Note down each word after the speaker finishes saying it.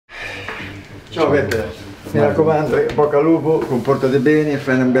Ciao Peppe, mi raccomando, bocca al lupo, comportate bene e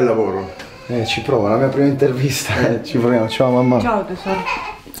fai un bel lavoro. Ci provo, la mia prima intervista, ci proviamo. Ciao mamma. Ciao tesoro.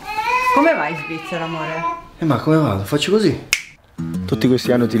 Come vai in Svizzera, amore? Ma come vado? Faccio così. Tutti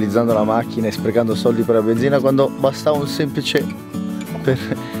questi anni utilizzando la macchina e sprecando soldi per la benzina quando bastava un semplice per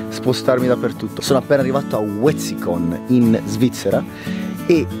spostarmi dappertutto. Sono appena arrivato a Wetzikon in Svizzera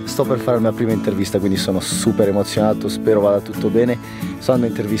e sto per fare la mia prima intervista, quindi sono super emozionato, spero vada tutto bene. Sto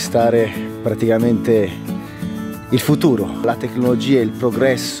andando a intervistare praticamente il futuro, la tecnologia e il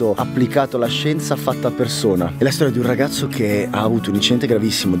progresso applicato alla scienza fatta a persona. È la storia di un ragazzo che ha avuto un incidente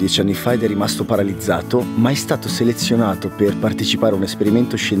gravissimo 10 anni fa ed è rimasto paralizzato, ma è stato selezionato per partecipare a un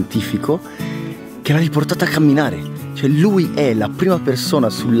esperimento scientifico che l'ha riportato a camminare. Cioè lui è la prima persona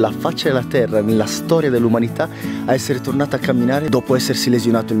sulla faccia della terra nella storia dell'umanità a essere tornata a camminare dopo essersi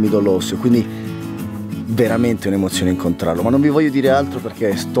lesionato il midollo osseo, quindi veramente un'emozione incontrarlo. Ma non vi voglio dire altro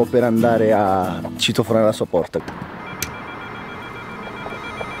perché sto per andare a citofonare la sua porta.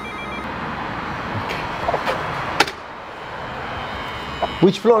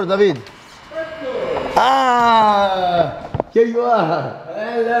 Which floor, David? Ah, here you are.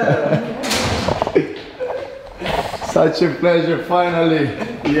 Hello. Such a pleasure, finally.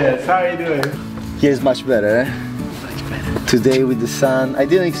 Yes, how are you doing? Here's much better, eh? Much better. Today with the sun. I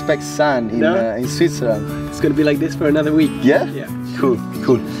didn't expect sun in Switzerland. It's gonna be like this for another week. Yeah? Yeah. Cool,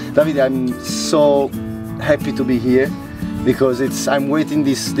 cool. David, I'm so happy to be here because I'm waiting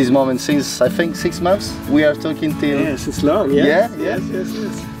this moment since I think 6 months. We are talking till. Yes, it's long. Yeah. Yeah? Yes, yes,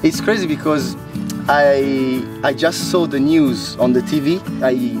 yes. It's crazy because I just saw the news on the TV.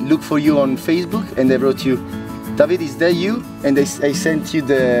 I looked for you on Facebook and they wrote you, David, is that you? And I sent you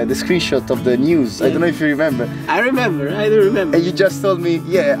the screenshot of the news. Yeah. I don't know if you remember. I remember, I do remember. And you just told me,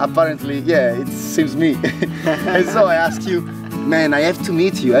 yeah, apparently, yeah, it seems me. And so I asked you, man, I have to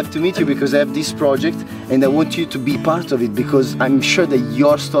meet you. I have to meet you because I have this project and I want you to be part of it because I'm sure that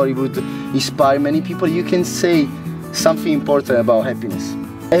your story would inspire many people. You can say something important about happiness.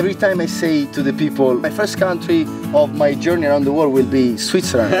 Every time I say to the people, my first country of my journey around the world will be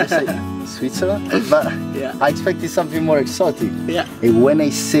Switzerland. I say, Switzerland? But yeah. I expected something more exotic. Yeah. And when I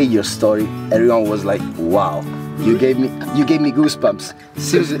say your story, everyone was like, wow, you gave me goosebumps.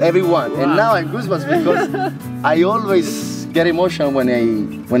 Seriously, everyone. Wow. And now I'm goosebumps because I always get emotional when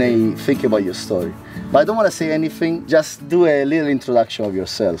I think about your story. But I don't want to say anything, just do a little introduction of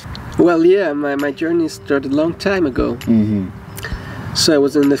yourself. Well, yeah, my journey started a long time ago. Mm-hmm. So I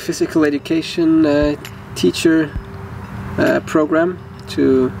was in the physical education teacher program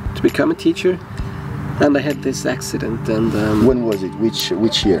to become a teacher, and I had this accident. And when was it?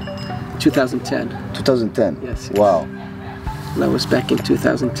 Which year? 2010. 2010. Yes. Wow. And I was back in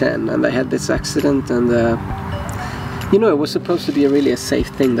 2010, and I had this accident, and you know, it was supposed to be really a safe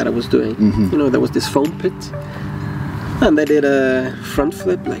thing that I was doing. Mm-hmm. You know, there was this foam pit, and I did a front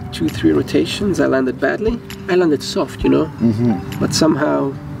flip, like 2-3 rotations. I landed badly. I landed soft, you know, Mm-hmm. but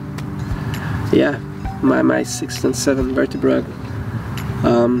somehow, yeah, my 6th and 7th vertebra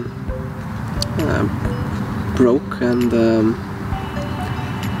broke, and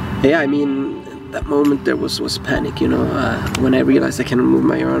yeah, I mean, at that moment there was panic, you know, when I realized I cannot move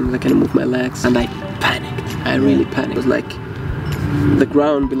my arms, I cannot move my legs, and I panicked. I really panicked. It was like the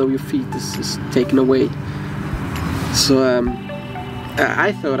ground below your feet is taken away. So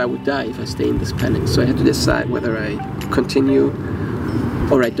I thought I would die if I stay in this panic. So I had to decide whether I continue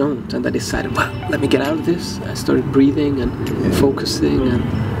or I don't. And I decided, well, let me get out of this. I started breathing and focusing and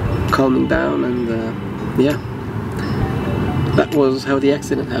calming down, and yeah, that was how the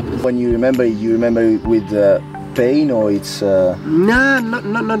accident happened. When you remember with pain, or it's? Nah,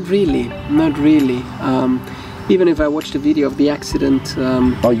 not really, not really. Even if I watched a video of the accident.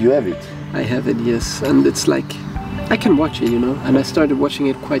 Oh, you have it? I have it, yes, and it's like I can watch it, you know. And I started watching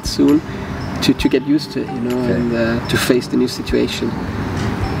it quite soon to get used to it, you know, okay. And to face the new situation.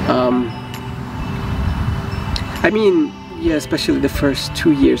 I mean, yeah, especially the first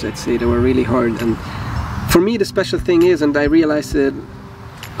 2 years, I'd say, they were really hard. And for me, the special thing is, and I realized it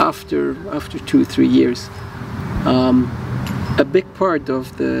after 2-3 years, a big part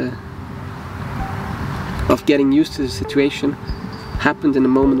of getting used to the situation happened in the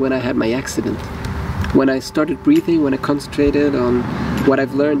moment when I had my accident. When I started breathing, when I concentrated on what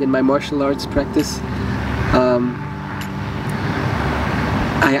I've learned in my martial arts practice,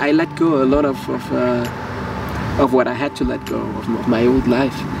 I let go a lot of what I had to let go of my old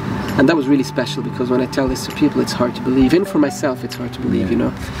life. And that was really special, because when I tell this to people, it's hard to believe. Even for myself, it's hard to believe, you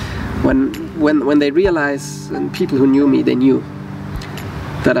know. When they realize, and people who knew me, they knew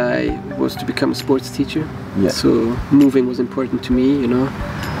that I was to become a sports teacher. Yeah. So moving was important to me, you know.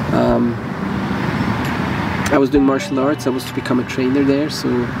 I was doing martial arts. I was to become a trainer there, so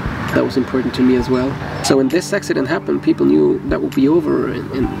that was important to me as well. So when this accident happened, people knew that would be over,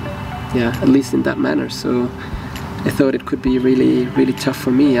 yeah, at least in that manner. So I thought it could be really, really tough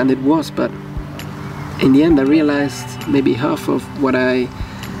for me, and it was. But in the end, I realized maybe half of what I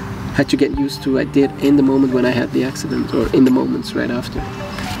had to get used to I did in the moment when I had the accident, or in the moments right after.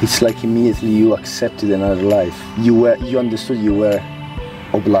 It's like immediately you accepted another life. You understood you were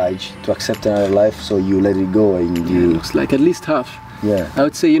obliged to accept another life, so you let it go, and you... It looks like at least half. Yeah. I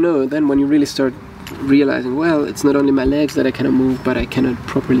would say, you know, then when you really start realizing, well, it's not only my legs that I cannot move, but I cannot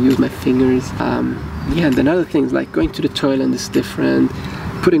properly use my fingers. Yeah, and then other things like going to the toilet is different,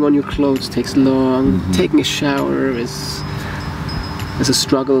 putting on your clothes takes long, taking a shower is a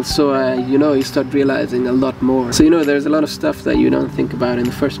struggle. So you know, you start realizing a lot more. So you know, there's a lot of stuff that you don't think about in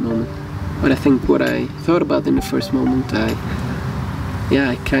the first moment, but I think what I thought about in the first moment, I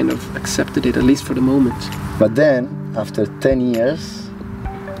kind of accepted it, at least for the moment. But then, after 10 years,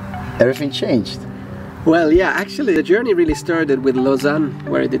 everything changed. Well, yeah, actually the journey really started with Lausanne,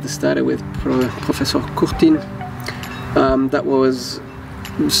 where I did the study with Professor Curtin. That was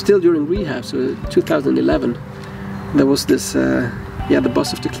still during rehab, so 2011. There was this, the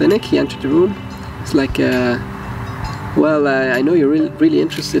boss of the clinic, he entered the room. It's like, well, I know you're really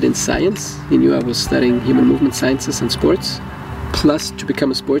interested in science. He knew I was studying human movement sciences and sports, plus to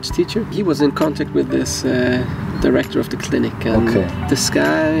become a sports teacher. He was in contact with this director of the clinic, and this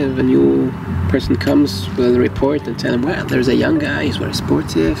guy, if a new person comes, will report and tell him, well, there's a young guy, he's very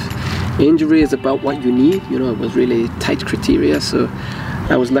sportive, injury is about what you need. You know, it was really tight criteria, so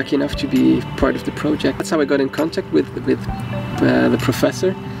I was lucky enough to be part of the project. That's how I got in contact with the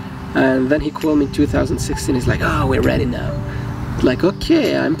professor, and then he called me in 2016. He's like, oh, we're ready now. Like,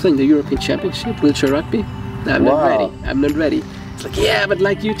 okay, I'm playing the European Championship, wheelchair rugby. I'm not ready. I'm not ready. It's like, yeah, but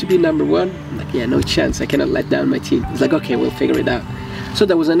like you to be #1. I'm like, yeah, no chance. I cannot let down my team. It's like, okay, we'll figure it out. So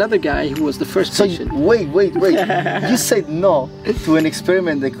there was another guy who was the first patient. Wait. You said no to an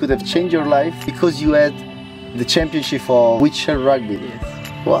experiment that could have changed your life because you had the championship for wheelchair rugby. Yes.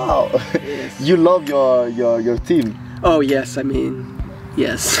 Wow. Yes. You love your team. Oh yes, I mean,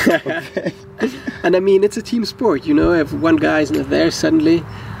 yes. Okay. And I mean, it's a team sport, you know. If one guy is not there suddenly,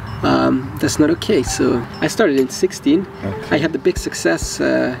 that's not okay. So I started in 16. I had the big success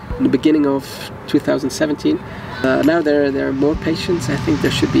in the beginning of 2017. Now there are more patients. I think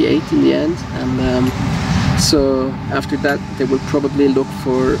there should be 8 in the end. And so after that, they will probably look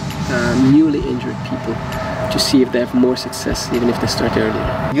for newly injured people to see if they have more success, even if they start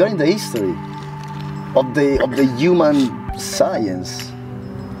earlier. You're in the history of the human science.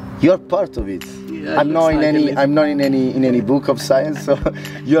 You're part of it. Yeah, I'm not in any book of science, so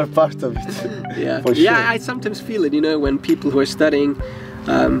you're part of it. Yeah, for sure. Yeah. I sometimes feel it, you know, when people who are studying,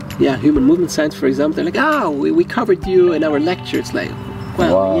 human movement science, for example, they're like, "Oh, we covered you in our lecture." It's like,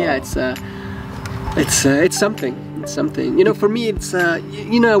 well, wow. Yeah, it's something. It's something. You know, for me, it's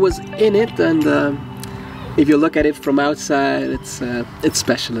you know, I was in it, and if you look at it from outside, it's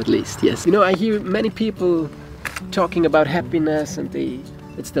special, at least. Yes. You know, I hear many people talking about happiness, and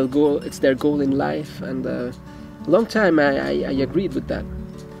it's their goal in life, and a long time I agreed with that.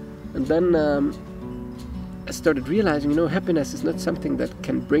 And then I started realizing, you know, happiness is not something that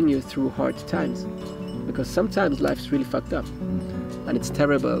can bring you through hard times, because sometimes life's really fucked up and it's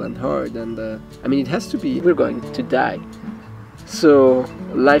terrible and hard, and I mean, it has to be. We're going to die, so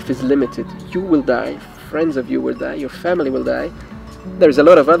life is limited. You will die, friends of you will die, your family will die. There's a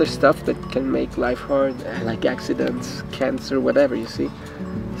lot of other stuff that can make life hard, like accidents, cancer, whatever, you see.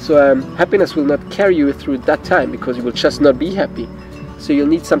 So happiness will not carry you through that time, because you will just not be happy. So you'll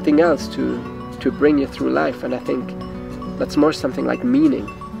need something else to bring you through life, and I think that's more something like meaning.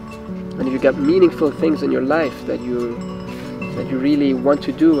 And if you got meaningful things in your life that you really want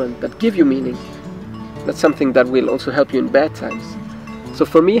to do and that give you meaning, that's something that will also help you in bad times. So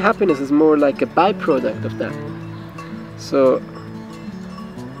for me, happiness is more like a byproduct of that. So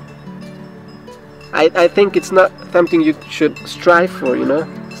I think it's not something you should strive for, you know.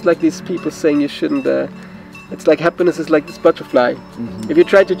 It's like these people saying you shouldn't. It's like happiness is like this butterfly. If you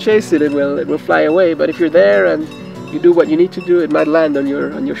try to chase it, it will fly away. But if you're there and you do what you need to do, it might land on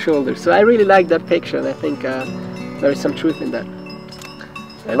your shoulders. So I really like that picture, and I think there is some truth in that.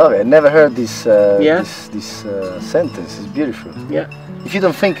 I love it. I never heard this this sentence. It's beautiful. Yeah. If you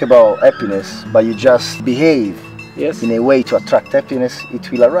don't think about happiness, but you just behave in a way to attract happiness,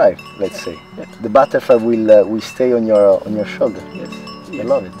 it will arrive. Let's say the butterfly will stay on your shoulder. Yes. I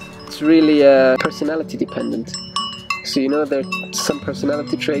love it. It's really personality dependent. So you know, there are some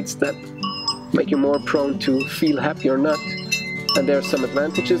personality traits that make you more prone to feel happy or not. and there are some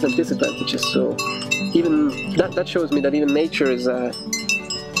advantages and disadvantages. So even that shows me that even nature is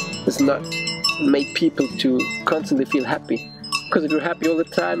not made people to constantly feel happy. Because if you're happy all the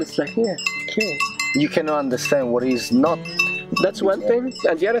time, it's like, yeah, okay. You cannot understand what is not. That's one thing.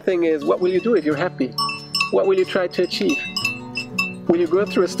 And the other thing is, what will you do if you're happy? What will you try to achieve? Will you go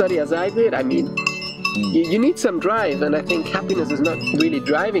through a study as I did? I mean, you need some drive, and I think happiness is not really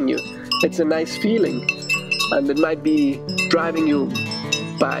driving you. It's a nice feeling, and it might be driving you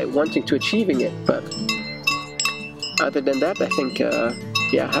by wanting to achieving it. But other than that, I think,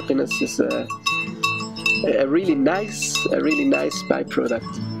 yeah, happiness is a really nice byproduct.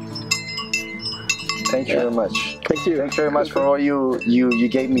 Thank you very much. Thank you. Thank you very much for all you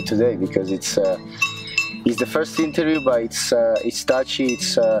gave me today, because it's the first interview, but it's touchy,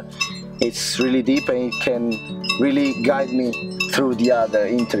 it's really deep, and it can really guide me through the other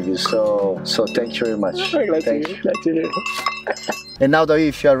interviews. So thank you very much. Glad to hear. And now, David,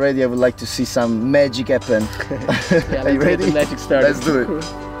 if you are ready, I would like to see some magic happen. Yeah, are you ready? The magic started. Let's do it.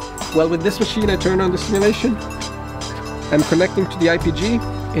 Well, with this machine, I turn on the simulation. I'm connecting to the IPG,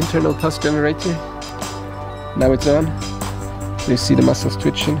 internal pulse generator. Now it's on. You see the muscles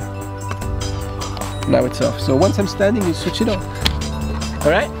twitching. Now it's off. So once I'm standing, you switch it on.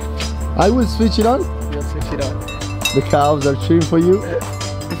 All right? I will switch it on. You'll switch it on. The calves are cheering for you.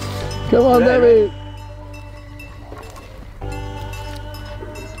 Come on, David.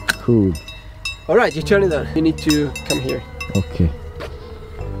 Cool. All right, you turn it on. You need to come here. Okay.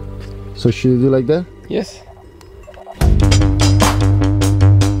 So should you do like that? Yes.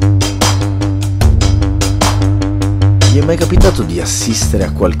 Vi è mai capitato di assistere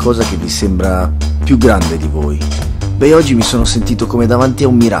a qualcosa che vi sembra più grande di voi? Beh, oggi mi sono sentito come davanti a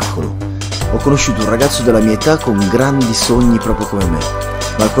un miracolo. Ho conosciuto un ragazzo della mia età con grandi sogni proprio come me,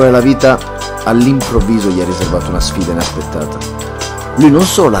 ma al quale la vita all'improvviso gli ha riservato una sfida inaspettata. Lui non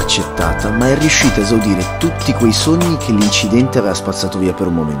solo l'ha accettata, ma è riuscito a esaudire tutti quei sogni che l'incidente aveva spazzato via per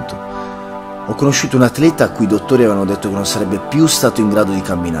un momento. Ho conosciuto un atleta a cui i dottori avevano detto che non sarebbe più stato in grado di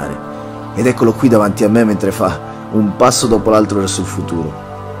camminare, ed eccolo qui davanti a me mentre fa un passo dopo l'altro verso il futuro.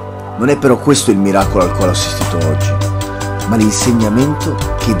 Non è però questo il miracolo al quale ho assistito oggi, ma l'insegnamento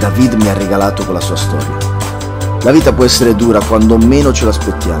che David mi ha regalato con la sua storia. La vita può essere dura quando meno ce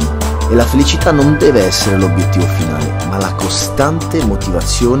l'aspettiamo, e la felicità non deve essere l'obiettivo finale, ma la costante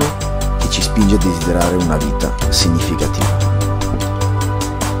motivazione che ci spinge a desiderare una vita significativa.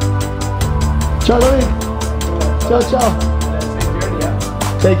 Ciao David! Ciao ciao!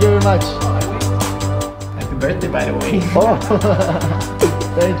 Thank you very much! Happy birthday, by the way. Oh,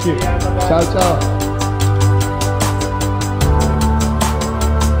 thank you. Ciao ciao.